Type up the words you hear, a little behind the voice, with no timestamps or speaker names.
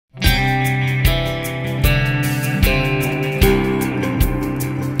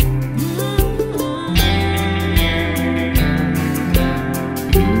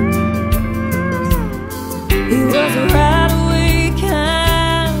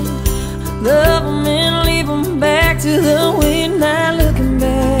to the wind, not looking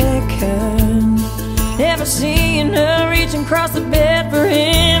back. Never seeing her reaching across the bed for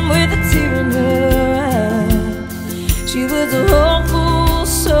him with a tear in her eye. She was a hopeful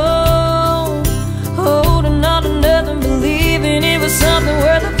soul, holding on to nothing, believing it was something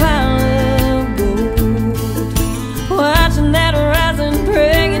worth a pile of gold. Watching that horizon,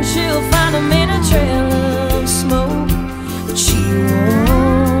 praying she'll find him in a trail of smoke, but she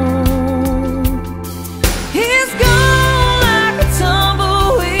won't. He's gone like a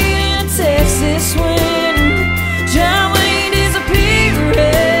tumbleweed in Texas wind. John Wayne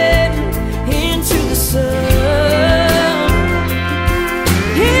disappearing into the sun.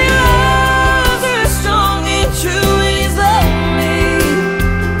 He loves her strong and true, and he's lonely.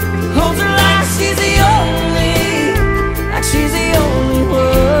 Holds her like she's the only, like she's the only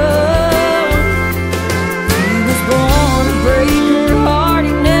one. He was born to break her heart,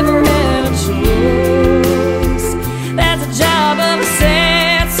 he never had a choice. That's the job of a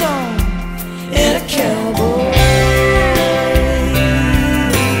sad song and a cowboy.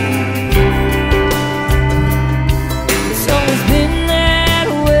 It's always been that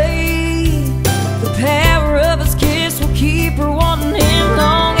way. The power of his kiss will keep her wanting him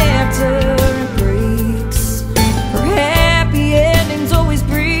long after it breaks. Her happy endings always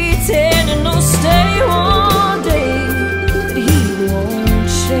pretending he'll stay one day, but he won't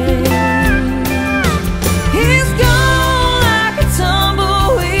change. He's gone like a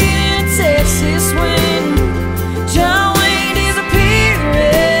tumbleweed in Texas wind. John Wayne disappearing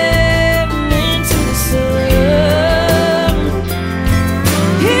into the sun.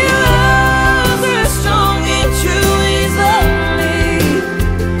 He loves her strong and true, he's lonely.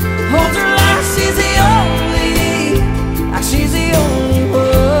 Holds her like she's the only, like she's the only one.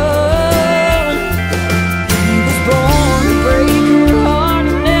 He was born to break her heart,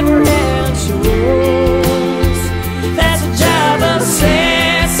 he never had a choice. That's the job of a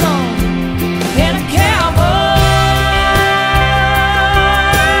sad song and a cowboy.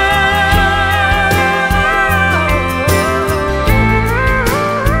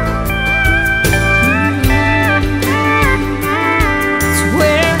 It's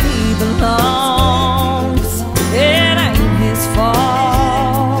where he belongs, it ain't his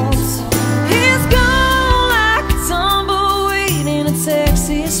fault. He's gone like a tumbleweed in a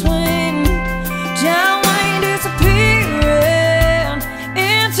Texas wind. John Wayne disappearing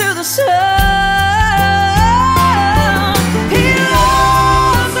into the sun. He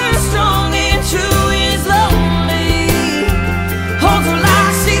loves her strong and true, he's lonely. Holds her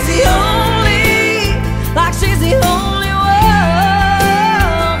like she's the only, like she's the only one.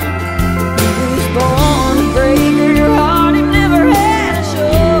 He was born to break her heart, he never had a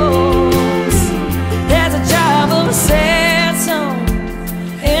choice. That's a job of a sad song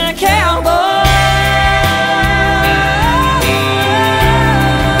and a cowboy.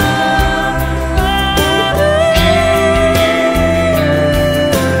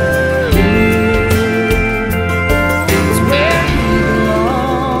 It's where he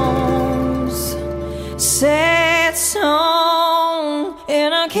belongs. Sad song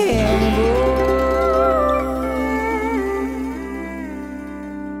and a cowboy.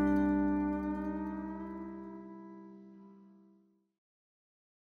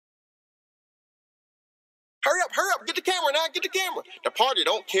 Hurry up, get the camera now, get the camera. The party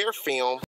don't care film.